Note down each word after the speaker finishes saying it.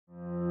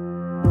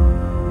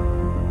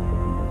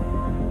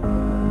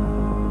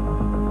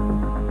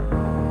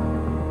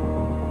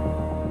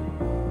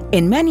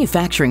In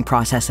manufacturing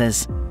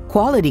processes,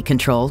 quality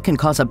control can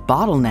cause a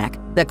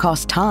bottleneck that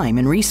costs time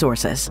and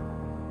resources.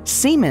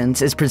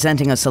 Siemens is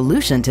presenting a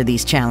solution to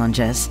these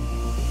challenges.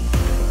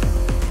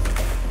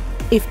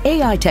 If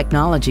AI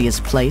technology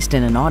is placed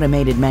in an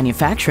automated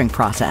manufacturing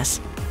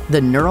process, the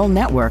neural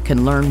network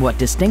can learn what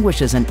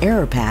distinguishes an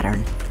error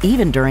pattern,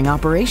 even during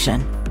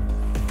operation.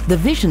 The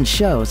vision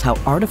shows how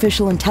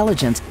artificial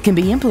intelligence can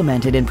be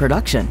implemented in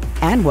production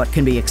and what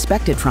can be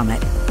expected from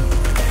it.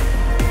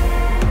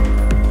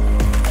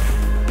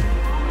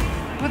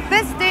 With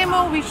this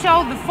demo, we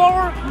show the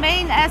four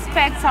main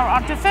aspects how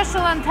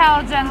artificial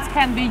intelligence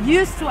can be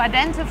used to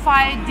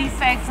identify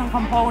defects in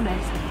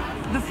components.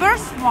 The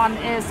first one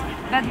is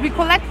that we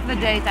collect the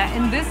data.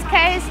 In this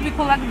case, we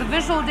collect the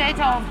visual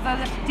data of the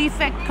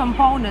defect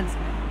components.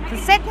 The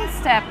second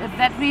step is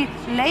that we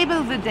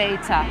label the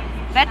data.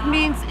 That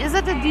means, is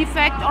it a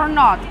defect or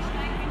not?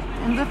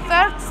 In the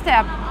third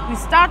step, we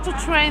start to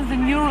train the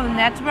neural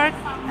network,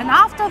 and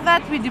after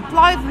that we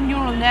deploy the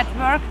neural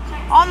network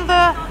on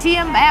the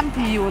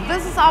TMMPU.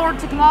 This is our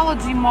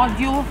technology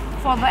module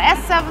for the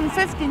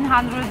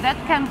S7-1500 that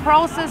can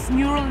process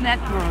neural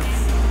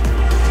networks.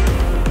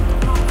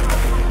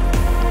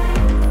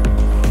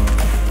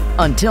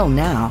 Until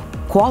now,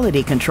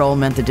 quality control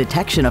meant the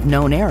detection of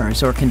known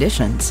errors or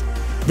conditions.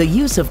 The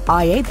use of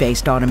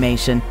IA-based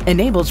automation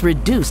enables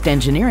reduced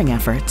engineering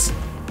efforts.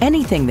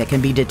 Anything that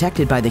can be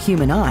detected by the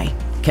human eye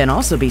can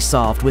also be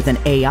solved with an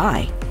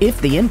AI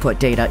if the input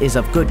data is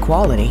of good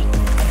quality.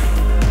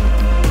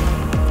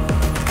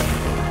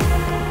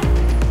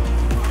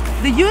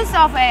 The use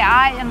of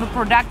AI in the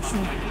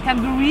production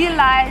can be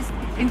realized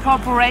in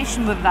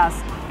cooperation with us,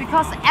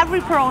 because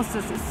every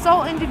process is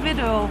so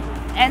individual,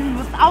 and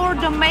with our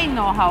domain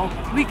know-how,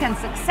 we can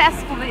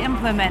successfully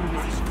implement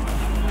it.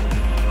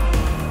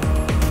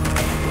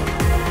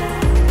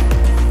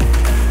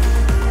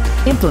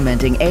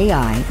 Implementing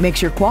AI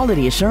makes your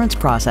quality assurance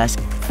process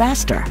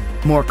faster,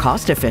 more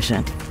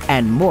cost-efficient,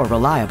 and more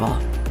reliable.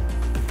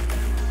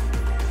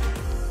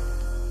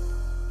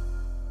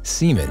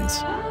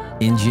 Siemens,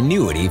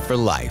 ingenuity for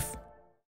life.